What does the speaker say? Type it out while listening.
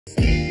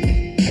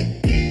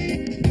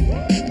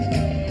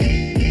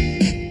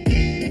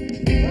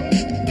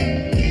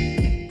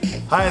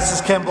Hi, this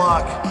is Ken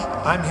Block.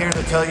 I'm here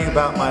to tell you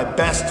about my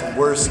best,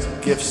 worst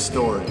gift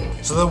story.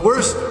 So the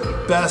worst,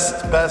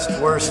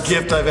 best, worst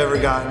gift I've ever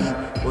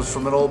gotten was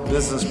from an old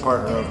business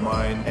partner of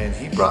mine, and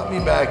he brought me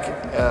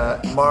back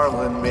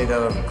marlin made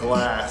out of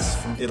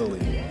glass from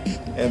Italy.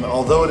 And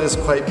although it is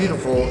quite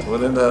beautiful,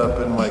 it ended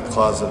up in my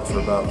closet for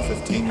about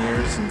 15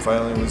 years and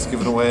finally was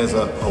given away as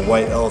a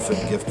white elephant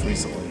gift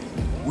recently.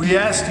 We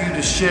asked you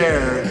to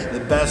share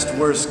the best,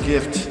 worst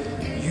gift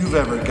you've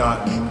ever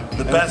gotten.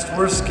 The best,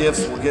 worst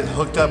gifts will get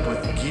hooked up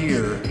with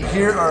gear.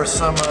 Here are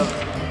some of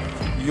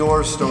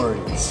your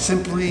stories.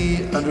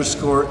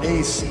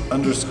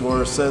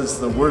 Simply_ace_ says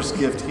the worst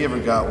gift he ever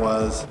got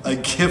was a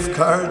gift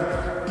card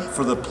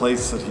for the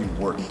place that he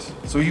worked.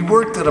 So he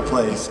worked at a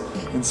place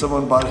and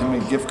someone bought him a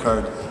gift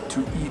card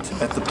to eat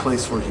at the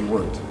place where he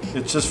worked.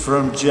 It's just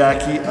from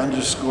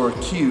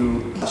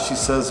Jackie_Q. She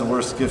says the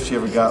worst gift she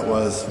ever got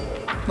was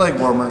leg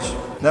warmers.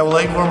 Now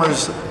leg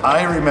warmers,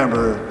 I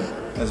remember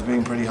as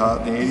being pretty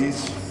hot in the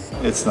 80s.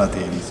 It's not the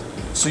 80s.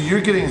 So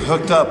you're getting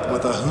hooked up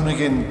with a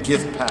Hoonigan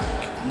gift pack.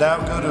 Now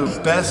go to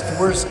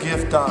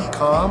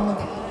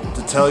bestworstgift.com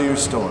to tell your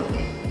story.